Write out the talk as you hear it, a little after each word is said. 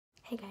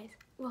Hey guys,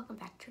 welcome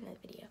back to another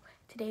video.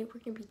 Today we're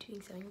going to be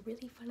doing something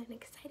really fun and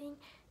exciting.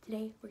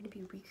 Today we're going to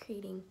be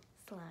recreating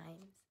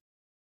slimes.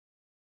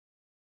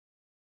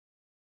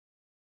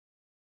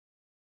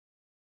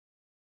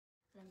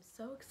 And I'm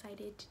so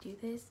excited to do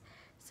this.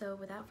 So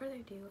without further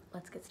ado,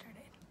 let's get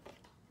started.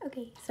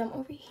 Okay, so I'm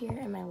over here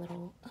at my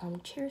little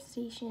chair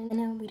station. I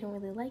know we don't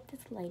really like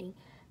this lighting,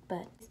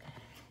 but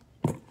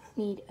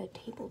need a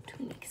table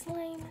to make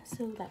slime,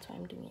 so that's why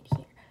I'm doing it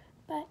here.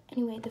 But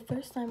anyway, the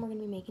first slime we're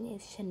going to be making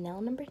is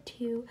Chanel No.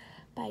 2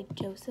 by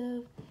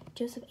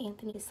Joseph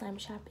Anthony. His slime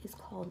shop is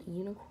called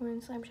Unicorn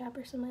Slime Shop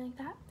or something like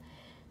that.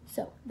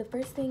 So the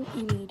first thing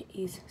you need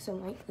is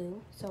some white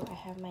glue. So I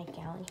have my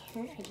gallon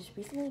here. I just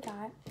recently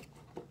got,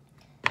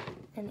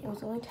 and it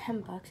was only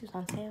 10 bucks. It was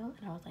on sale,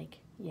 and I was like,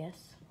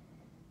 yes.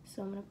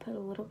 So I'm going to put a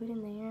little bit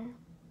in there.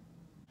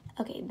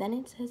 Okay, then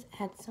it says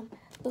add some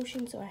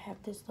lotion. So I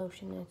have this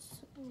lotion.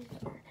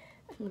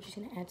 I'm just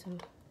going to add some.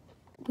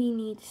 We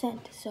need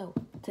scent. So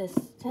the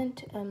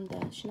scent,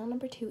 the Chanel No.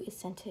 2 is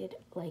scented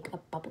like a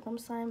bubblegum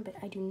slime, but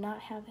I do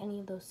not have any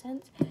of those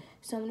scents.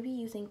 So I'm going to be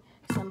using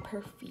some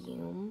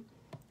perfume.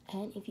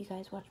 And if you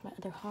guys watched my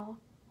other haul,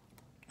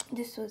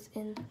 this was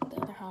in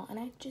the other haul, and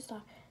I just saw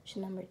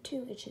Chanel No.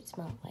 2, it should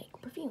smell like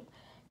perfume.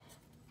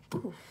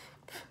 Oof,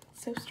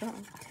 so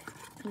strong.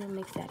 I'm going to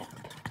mix that up.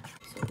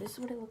 So this is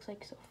what it looks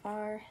like so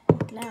far.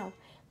 Now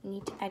we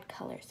need to add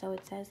color. So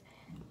it says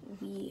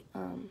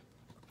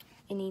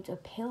it needs a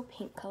pale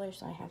pink color,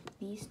 so I have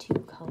these two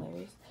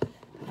colors,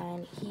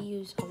 and he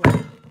used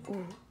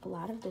a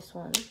lot of this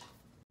one.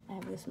 I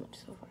have this much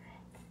so far,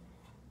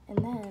 and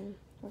then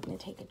we're gonna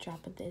take a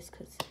drop of this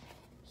because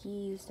he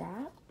used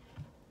that.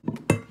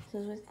 So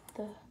with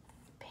the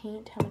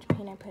paint, how much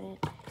paint I put in,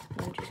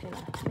 and I'm just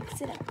gonna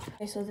mix it up.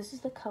 Okay, so this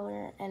is the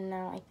color, and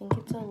now I think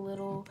it's a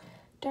little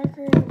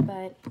darker,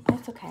 but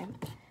that's okay.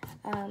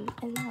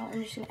 And now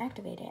I'm just gonna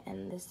activate it,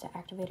 and this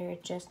activator is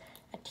just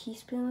a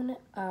teaspoon,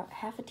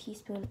 half a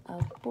teaspoon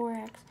of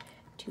borax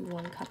to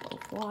 1 cup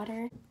of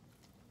water.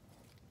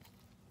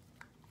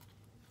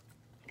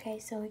 Okay,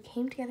 so it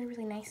came together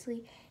really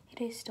nicely.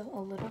 It is still a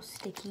little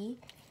sticky,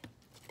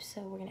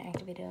 so we're gonna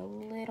activate it a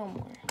little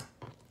more.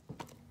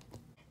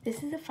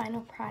 This is the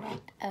final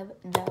product of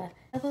the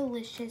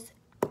Delicious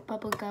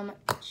Bubblegum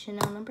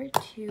Chanel No.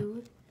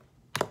 2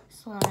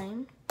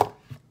 slime.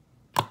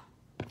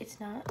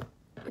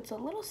 It's a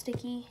little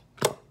sticky,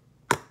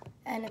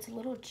 and it's a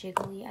little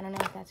jiggly. I don't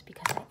know if that's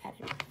because I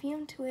added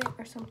perfume to it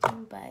or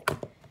something, but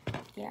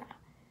yeah.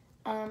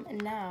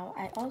 And now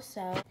I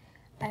also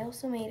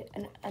made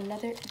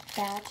another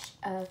batch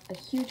of, a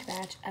huge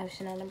batch of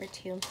Chanel No.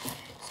 2.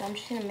 So I'm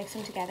just gonna mix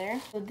them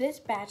together. So this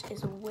batch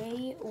is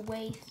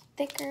way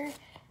thicker.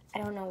 I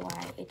don't know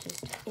why, it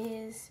just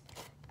is.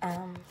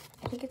 I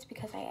think it's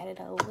because I added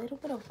a little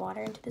bit of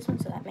water into this one,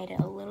 so that made it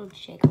a little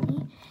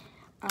jiggly.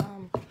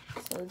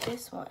 So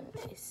this one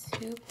is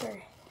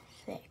super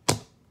thick.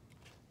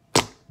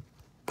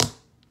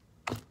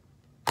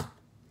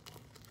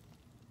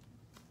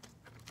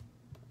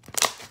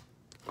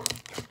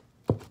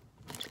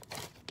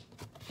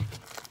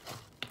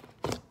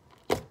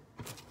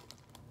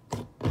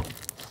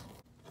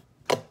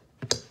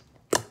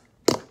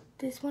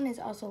 This one is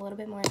also a little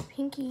bit more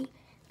pinky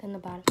than the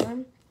bottom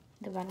one.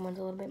 The bottom one's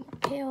a little bit more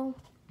pale.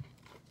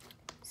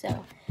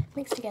 So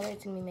mixed together,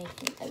 it's gonna be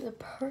making the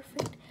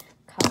perfect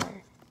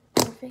color,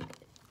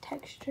 perfect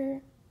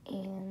texture,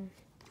 and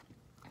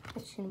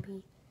it's gonna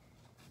be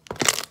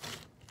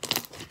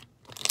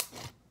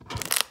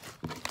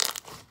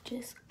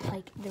just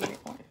like the real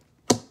one.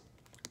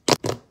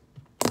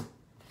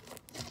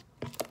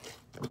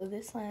 So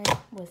this slime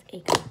was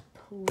a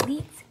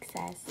complete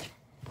success.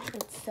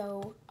 It's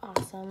so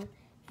awesome.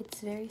 It's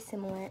very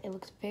similar. It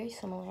looks very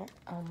similar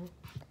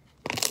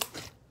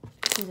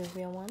to the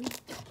real one.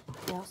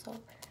 It also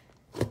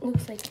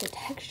looks like the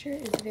texture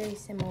is very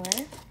similar.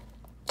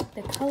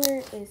 The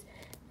color is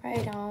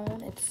right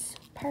on. It's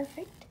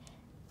perfect,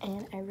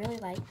 and I really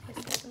like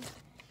this one.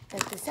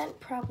 But the scent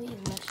probably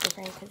is much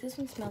different because this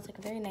one smells like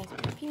a very nice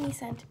perfumey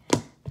scent,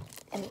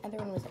 and the other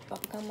one was a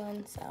bubblegum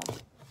one. So,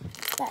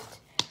 but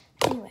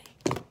anyway,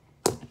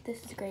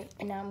 this is great.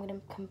 And now I'm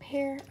gonna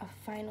compare a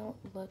final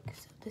look.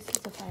 So this is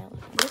the final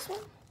look of this one,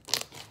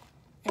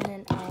 and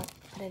then I'll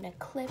put in a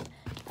clip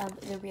of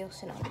the real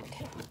Chanel No.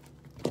 2.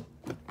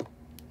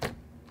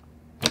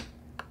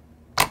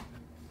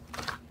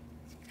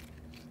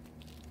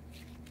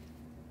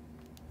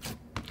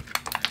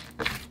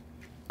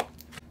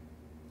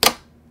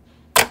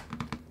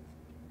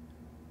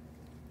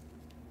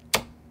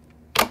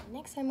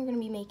 Next time we're going to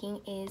be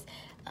making is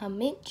a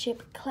mint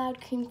chip cloud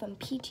cream from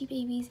Peachy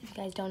Babies. If you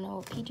guys don't know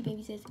what Peachy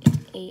Babies is, it's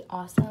a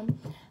awesome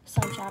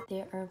slime shop.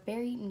 They are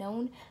very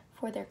known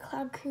for their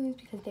cloud creams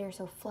because they are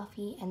so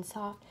fluffy and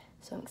soft.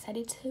 So I'm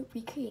excited to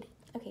recreate it.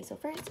 Okay, so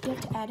first you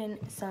have to add in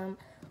some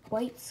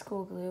white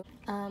school glue.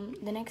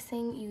 The next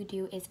thing you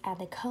do is add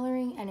the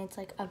coloring, and it's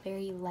like a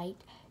very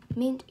light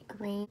mint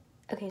green.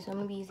 Okay, so I'm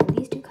going to be using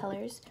these two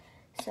colors.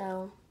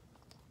 So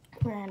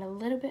we're going to add a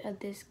little bit of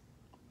this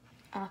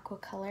aqua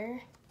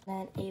color,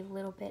 then a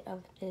little bit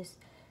of this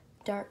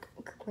dark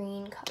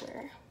green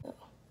color.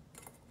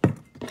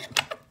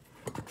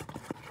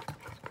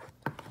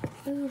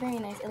 Ooh, very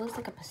nice. It looks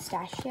like a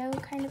pistachio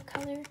kind of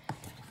color.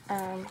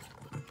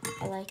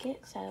 I like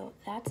it, so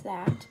that's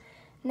that.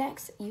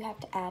 Next, you have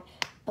to add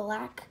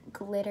black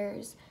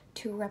glitters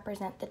to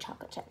represent the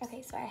chocolate chips.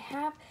 Okay, so I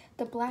have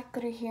the black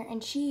glitter here,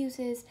 and she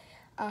uses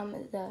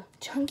the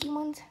chunky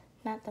ones,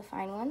 not the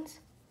fine ones.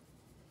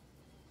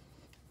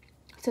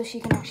 So she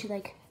can actually,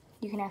 like,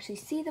 you can actually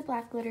see the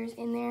black glitters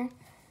in there.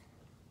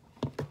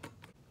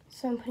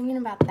 So I'm putting in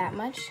about that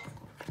much.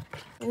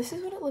 This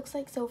is what it looks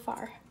like so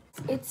far.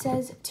 It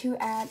says to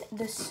add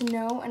the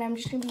snow, and I'm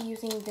just going to be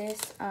using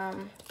this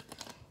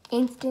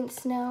instant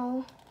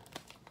snow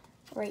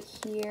right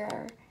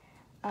here.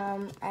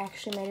 I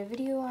actually made a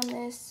video on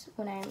this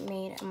when I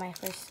made my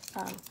first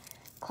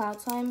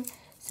cloud slime.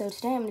 So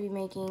today I'm going to be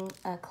making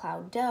a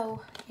cloud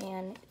dough,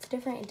 and it's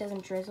different. It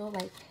doesn't drizzle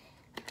like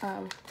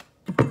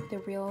the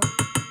real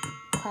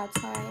cloud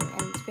slime,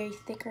 and it's very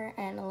thicker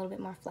and a little bit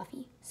more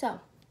fluffy. So,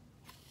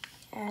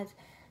 it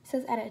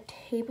says add a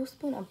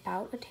tablespoon,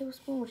 about a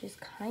tablespoon, which is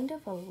kind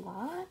of a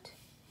lot.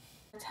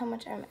 That's how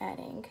much I'm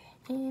adding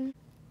in.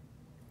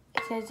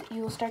 It says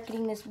you will start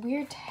getting this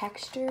weird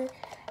texture,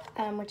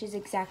 which is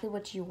exactly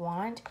what you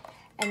want.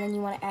 And then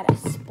you want to add a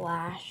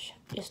splash,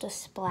 just a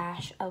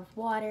splash of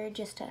water,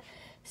 just to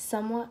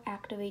somewhat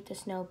activate the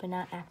snow, but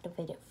not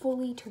activate it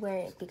fully to where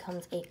it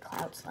becomes a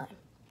cloud slime.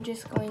 I'm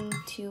just going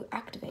to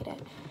activate it.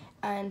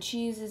 And she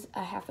uses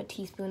a half a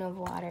teaspoon of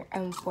water,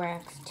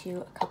 borax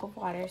to a cup of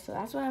water, so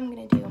that's what I'm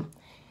going to do.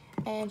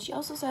 And she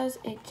also says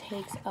it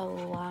takes a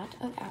lot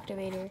of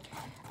activator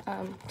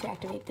to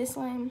activate this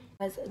slime,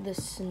 as the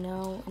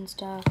snow and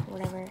stuff,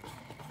 whatever.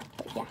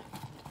 But yeah.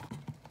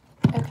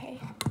 Okay.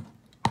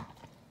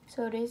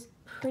 So it is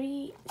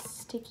pretty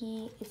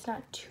sticky. It's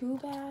not too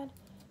bad,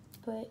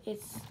 but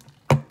it's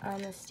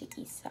on the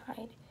sticky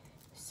side.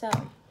 So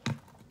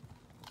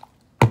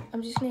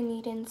I'm just gonna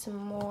knead in some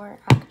more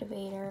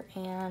activator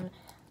and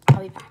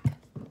I'll be back.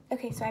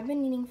 Okay, so I've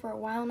been kneading for a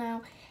while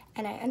now,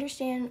 and I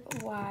understand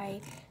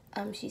why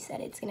she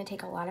said it's gonna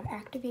take a lot of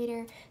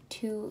activator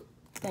to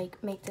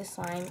like make this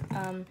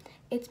slime.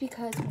 It's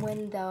because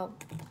when the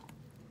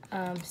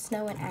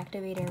snow and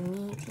activator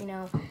meet, you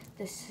know,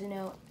 the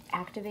snow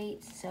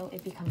activates, so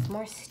it becomes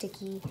more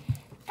sticky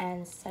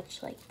and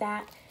such like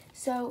that.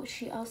 So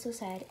she also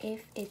said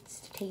if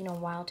it's taking a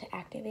while to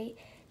activate,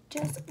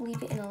 just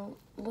leave it in a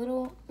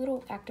little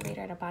activator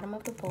at the bottom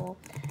of the bowl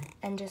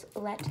and just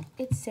let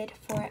it sit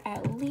for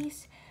at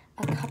least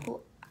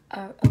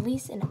at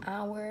least an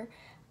hour,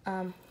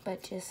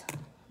 but just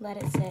let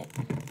it sit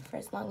for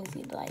as long as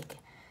you'd like.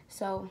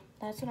 So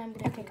that's what I'm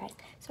gonna do, guys.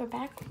 So we're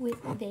back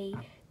with the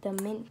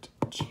mint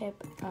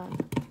chip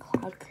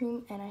cloud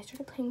cream, and I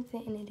started playing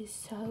with it, and it is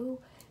so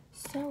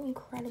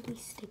incredibly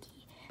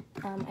sticky.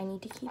 I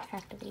need to keep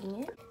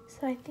activating it.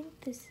 So I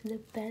think this is the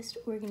best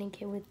we're gonna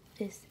get with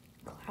this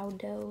cloud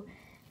dough.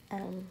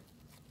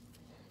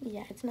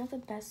 Yeah, it's not the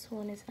best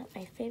one, it's not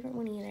my favorite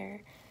one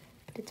either,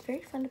 but it's very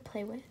fun to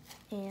play with,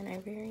 and I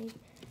very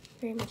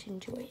much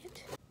enjoy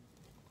it.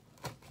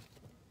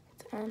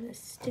 It's on the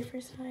stiffer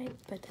side,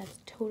 but that's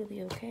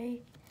totally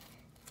okay.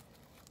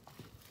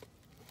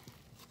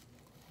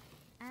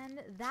 And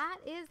that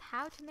is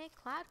how to make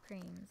cloud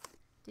creams.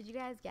 Did you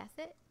guys guess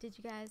it? Did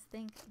you guys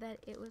think that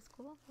it was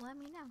cool? Let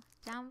me know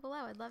down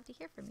below. I'd love to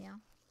hear from you.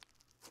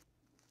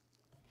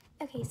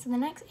 Okay, so the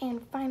next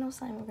and final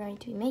slime we're going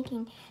to be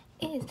making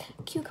is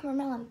Cucumber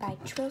Melon by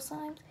Trill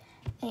Slime.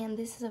 And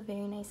this is a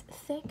very nice,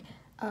 thick,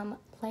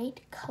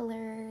 light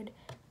colored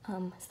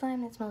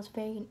slime that smells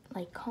very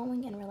like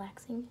calming and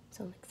relaxing.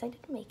 So I'm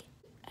excited to make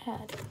it.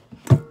 Add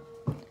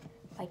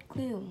white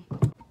glue.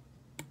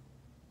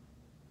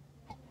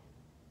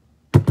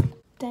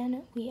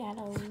 Then we add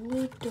a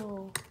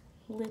little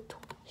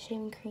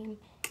shaving cream,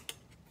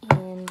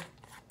 and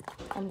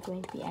I'm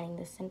going to be adding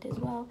the scent as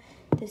well.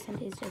 This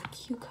scent is a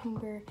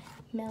cucumber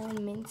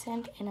melon mint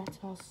scent, and that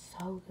smells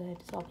so good,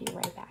 so I'll be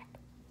right back.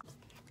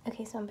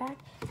 Okay, so I'm back,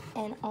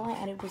 and all I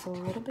added was a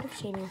little bit of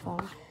shaving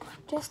foam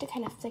just to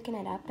kind of thicken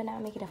it up and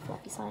not make it a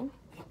fluffy slime.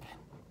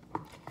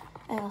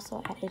 I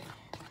also added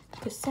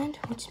the scent,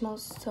 which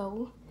smells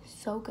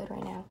so good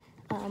right now,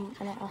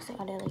 and I also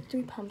added like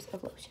 3 pumps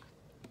of lotion.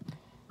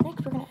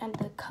 Next, we're going to add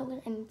the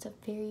color, and it's a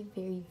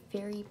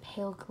very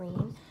pale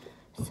green.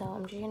 So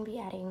I'm just going to be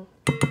adding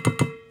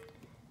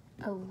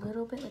a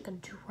little bit, like a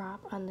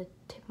drop on the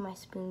tip of my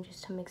spoon,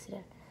 just to mix it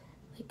in.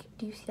 Like,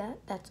 do you see that?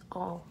 That's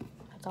all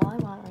I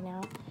want right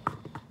now.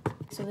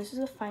 So this is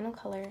the final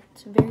color.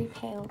 It's very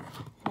pale,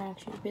 and I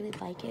actually really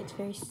like it. It's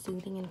very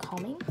soothing and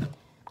calming.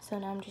 So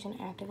now I'm just going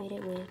to activate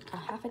it with a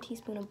half a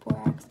teaspoon of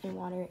borax and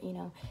water, you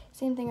know,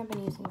 same thing I've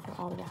been using for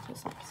all the rest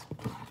of the slimes.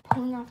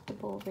 Pulling off the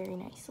bowl very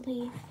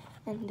nicely.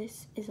 And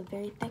this is a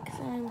very thick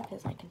slime,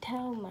 because I can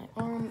tell my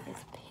arm is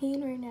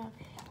pain right now.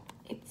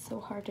 It's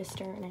so hard to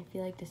stir, and I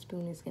feel like the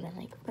spoon is gonna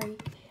like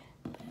break,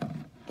 but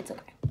it's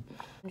okay.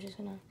 I'm just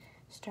gonna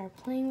start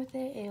playing with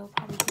it. It'll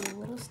probably be a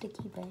little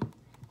sticky, but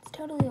it's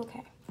totally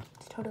okay.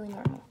 It's totally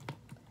normal.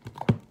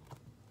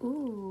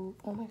 Ooh,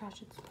 oh my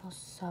gosh, it smells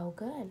so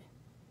good.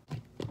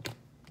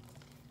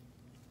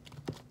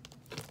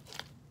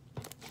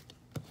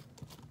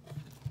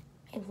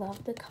 I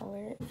love the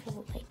color. It's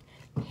like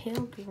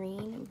pale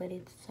green, but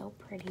it's so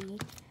pretty.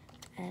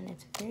 And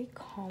it's very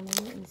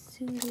calming and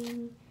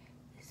soothing.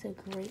 It's a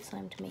great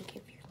slime to make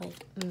if you're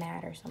like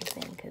mad or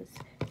something, because,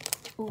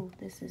 ooh,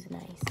 this is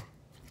nice.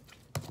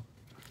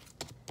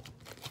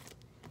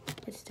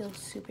 It's still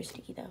super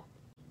sticky though.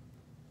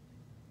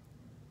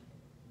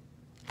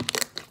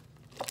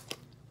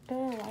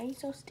 Oh, why are you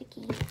so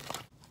sticky?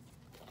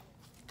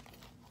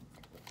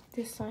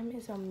 This slime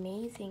is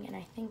amazing, and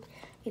I think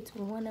it's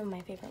one of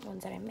my favorite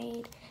ones that I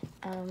made,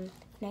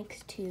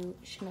 next to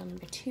Chanel No.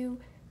 2,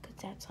 because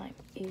that slime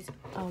is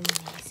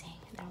amazing.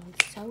 That one's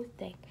so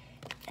thick,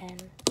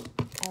 and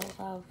I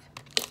love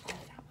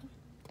that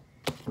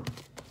one.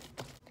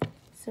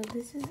 So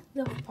this is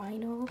the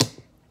final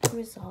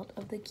result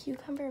of the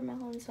cucumber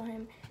melon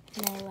slime,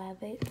 and I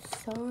love it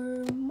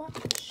so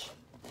much.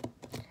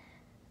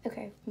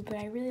 Okay, but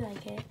I really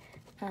like it.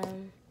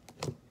 And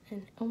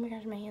oh my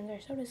gosh, my hands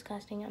are so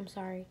disgusting. I'm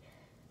sorry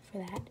for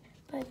that.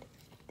 But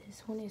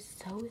this one is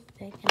so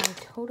thick, and I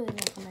totally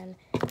recommend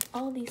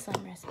all these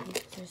slime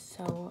recipes. They're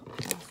so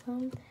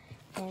awesome,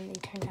 and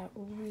they turned out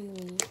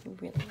really,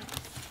 really nice.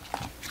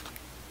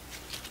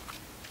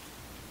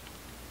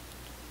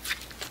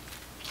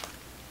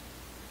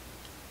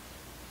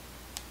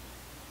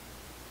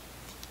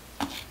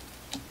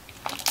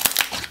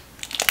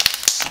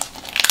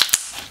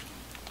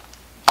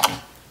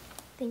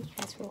 Thank you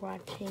guys for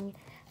watching.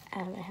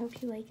 I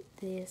hope you like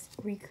this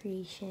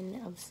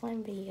recreation of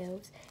slime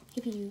videos.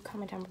 If you do,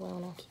 comment down below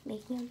and I'll keep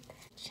making them.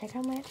 Check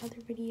out my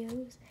other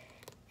videos,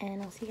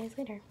 and I'll see you guys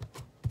later.